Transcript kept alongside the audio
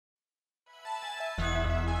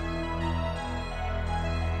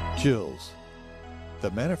JILS,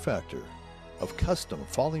 the manufacturer of custom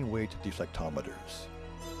falling weight deflectometers.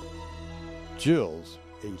 JILS,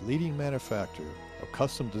 a leading manufacturer of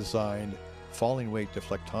custom designed falling weight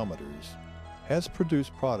deflectometers, has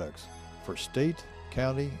produced products for state,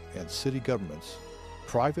 county, and city governments,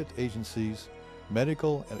 private agencies,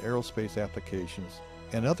 medical and aerospace applications,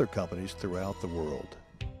 and other companies throughout the world.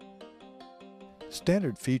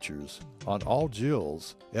 Standard features on all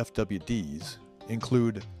JILS FWDs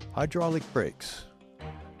include hydraulic brakes,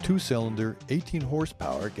 2-cylinder 18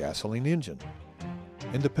 horsepower gasoline engine,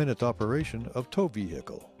 independent operation of tow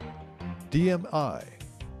vehicle, DMI,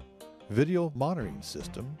 video monitoring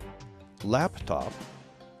system, laptop,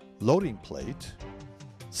 loading plate,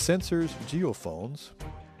 sensors, geophones,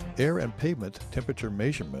 air and pavement temperature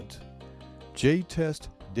measurement, J-Test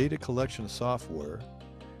data collection software,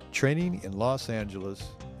 training in Los Angeles,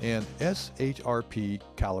 and SHRP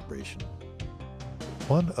calibration.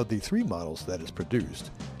 One of the 3 models that is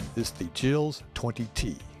produced is the JILS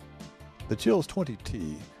 20T. The JILS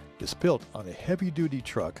 20T is built on a heavy-duty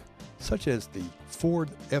truck such as the Ford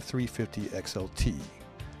F-350 XLT.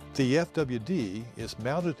 The FWD is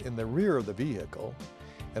mounted in the rear of the vehicle,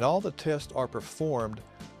 and all the tests are performed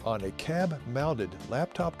on a cab-mounted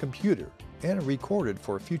laptop computer and recorded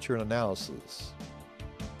for future analysis.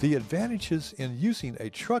 The advantages in using a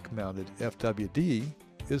truck-mounted FWD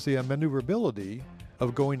is the maneuverability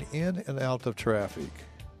of going in and out of traffic.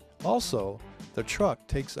 Also, the truck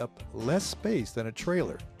takes up less space than a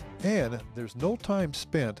trailer, and there's no time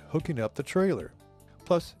spent hooking up the trailer.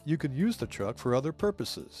 Plus, you can use the truck for other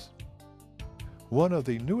purposes. One of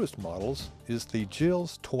the newest models is the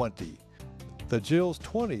JILS 20. The JILS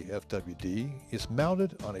 20 FWD is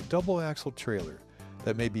mounted on a double-axle trailer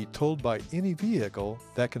that may be towed by any vehicle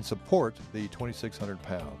that can support the 2,600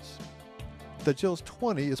 pounds. The JILS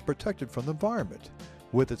 20 is protected from the environment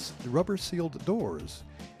with its rubber-sealed doors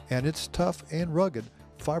and its tough and rugged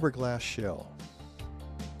fiberglass shell.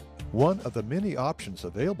 One of the many options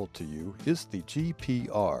available to you is the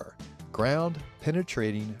GPR, Ground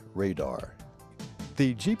Penetrating Radar.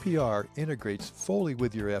 The GPR integrates fully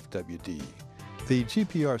with your FWD. The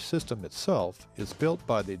GPR system itself is built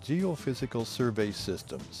by the Geophysical Survey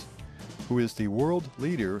Systems, who is the world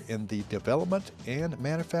leader in the development and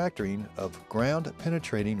manufacturing of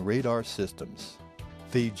ground-penetrating radar systems.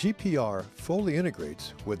 The GPR fully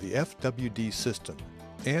integrates with the FWD system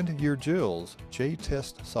and your JILS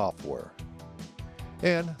J-Test software.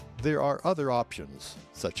 And there are other options,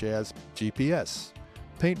 such as GPS,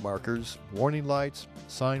 paint markers, warning lights,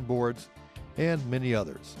 signboards, and many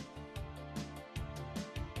others.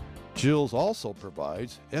 JILS also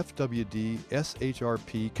provides FWD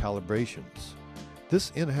SHRP calibrations.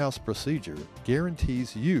 This in-house procedure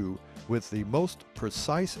guarantees you with the most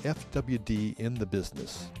precise FWD in the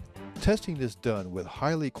business. Testing is done with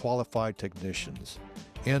highly qualified technicians,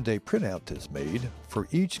 and a printout is made for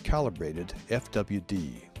each calibrated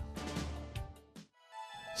FWD.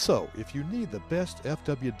 So, if you need the best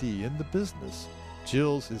FWD in the business,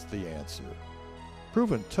 JILS is the answer.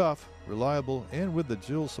 Proven tough, reliable, and with the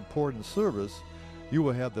JILS support and service, you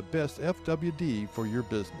will have the best FWD for your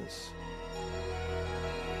business.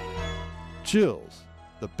 JILS,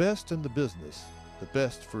 the best in the business, the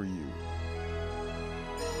best for you.